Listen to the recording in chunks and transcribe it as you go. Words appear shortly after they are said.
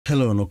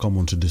Hello and welcome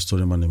on today's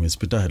story. My name is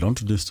Peter. And on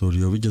today's story,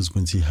 we're just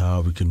going to see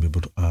how we can be able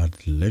to add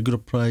regular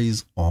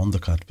price on the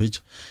cart page.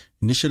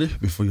 Initially,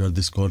 before you add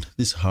this code,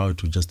 this is how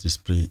it will just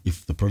display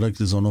if the product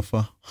is on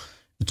offer.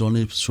 It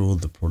only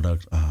shows the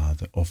product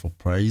the offer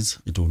price.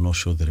 It will not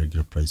show the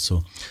regular price.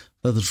 So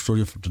that's the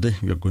tutorial for today.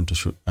 We are going to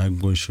show. I'm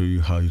going to show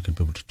you how you can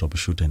be able to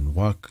troubleshoot and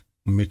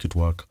make it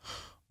work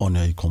on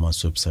your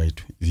e-commerce website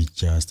with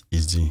just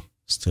easy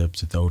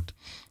steps without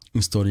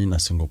installing a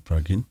single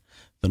plugin.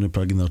 The only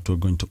plugin that we're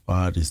going to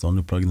add is the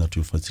only plugin that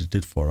will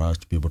facilitate for us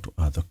to be able to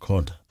add the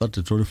code. That's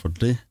the tutorial for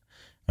today.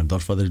 And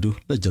without further ado,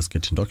 let's just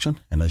get introduction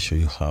and I'll show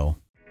you how.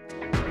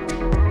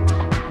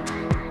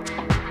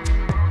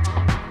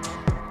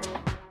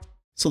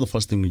 So the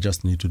first thing we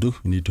just need to do,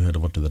 we need to head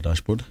over to the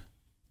dashboard,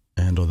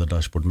 and on the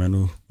dashboard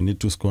menu, we need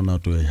to scroll now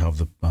to have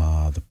the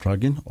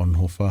plugin on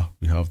offer.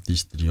 We have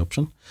these three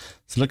options.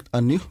 Select a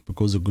new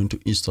because we're going to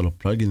install a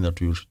plugin that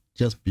will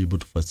just be able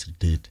to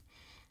facilitate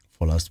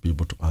for us to be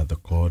able to add the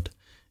code.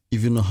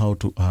 If you know how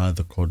to add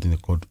the code in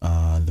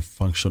the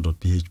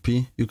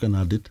function.php, you can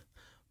add it,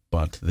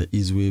 but the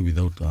easy way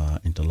without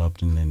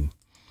interrupting and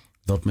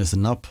without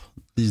messing up,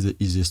 this is the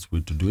easiest way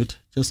to do it.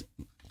 Just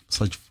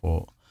search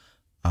for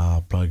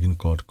a plugin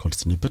called code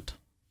snippet.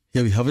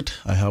 Here we have it.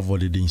 I have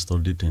already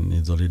installed it and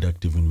it's already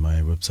active in my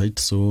website.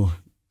 So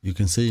you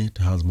can see it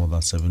has more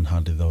than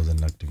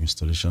 700,000 active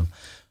installation.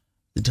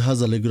 It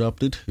has a regular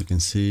update. You can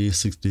see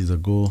 6 days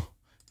ago,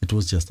 it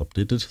was just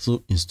updated.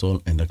 So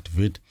install and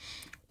activate.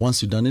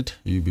 Once you've done it,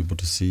 you'll be able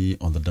to see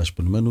on the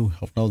dashboard menu, we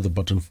have now the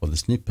button for the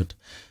snippet.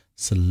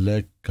 You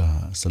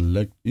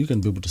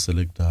can be able to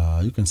select,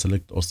 you can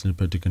select all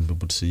snippet. You can be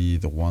able to see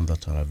the one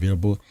that are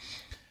available.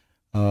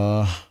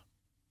 I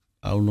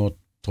will not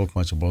talk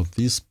much about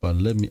this, but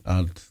let me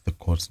add the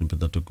code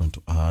snippet that we're going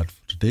to add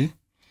for today.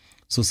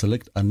 So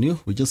select a new,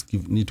 we just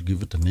need to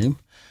give it a name.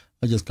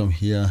 I just come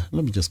here,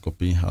 let me just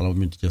allow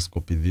me to just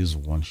copy this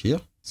one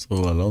here. So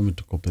allow me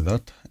to copy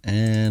that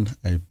and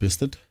I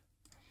paste it.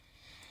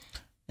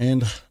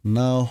 And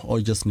now all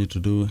you just need to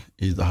do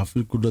is I have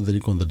included the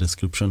link on the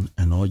description,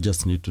 and all you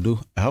just need to do,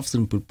 I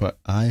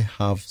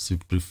have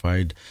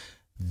simplified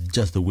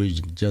just the way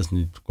you just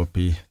need to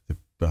copy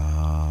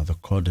the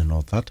code and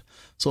all that.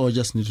 So all you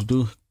just need to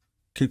do,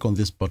 click on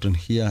this button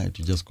here and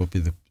you just copy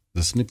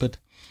the snippet,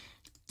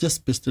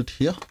 just paste it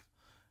here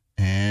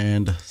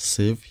and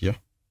save here.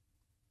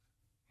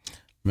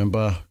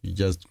 Remember, you're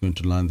just going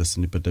to land the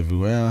snippet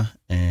everywhere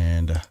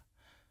and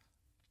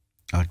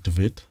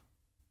activate.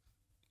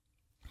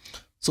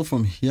 So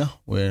from here,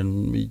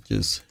 when we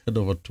just head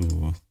over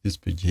to this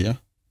page here,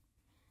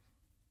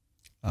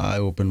 I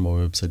open my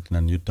website in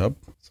a new tab.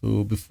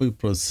 So before you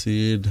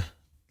proceed,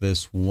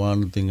 there's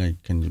one thing I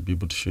can be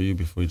able to show you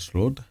before it's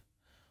load.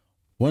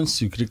 Once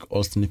you click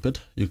all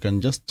snippet, you can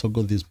just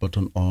toggle this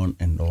button on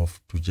and off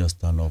to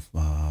just turn off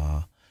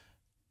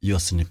your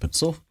snippet.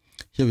 So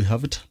here we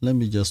have it. Let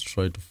me just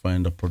try to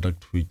find a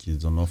product which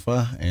is on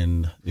offer,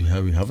 and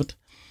here we have it.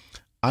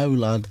 I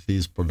will add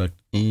this product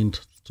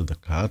into the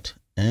cart.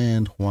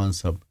 And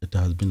once it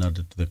has been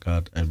added to the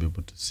cart, I'll be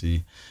able to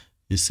see,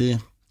 you see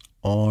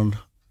on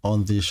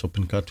the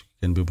shopping cart,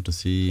 you can be able to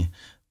see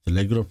the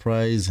regular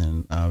price,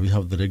 and we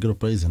have the regular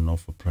price and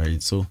offer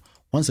price. So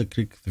once I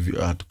click the view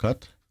add to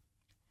cart,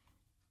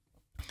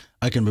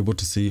 I can be able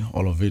to see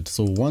all of it.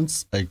 So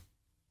once I,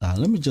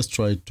 let me just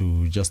try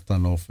to just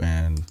turn off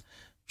and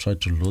try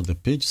to load the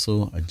page.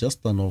 So I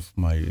just turn off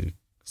my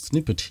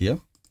snippet here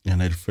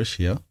and I refresh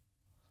here.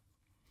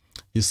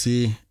 You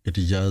see it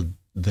just,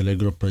 the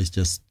regular price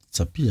just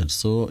disappeared.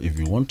 So if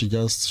you want to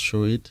just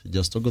show it,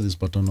 just toggle this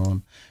button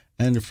on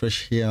and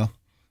refresh here,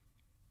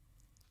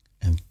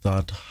 and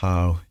that's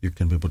how you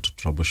can be able to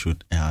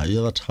troubleshoot.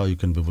 That's how you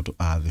can be able to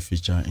add the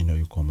feature in your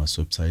e-commerce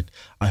website.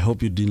 I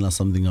hope you did learn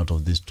something out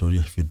of this story.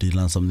 If you did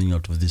learn something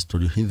out of this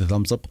story, hit the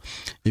thumbs up.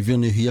 If you're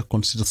new here,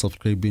 consider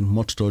subscribing.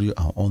 More tutorials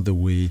are on the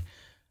way,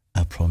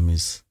 I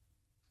promise.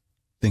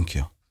 Thank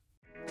you.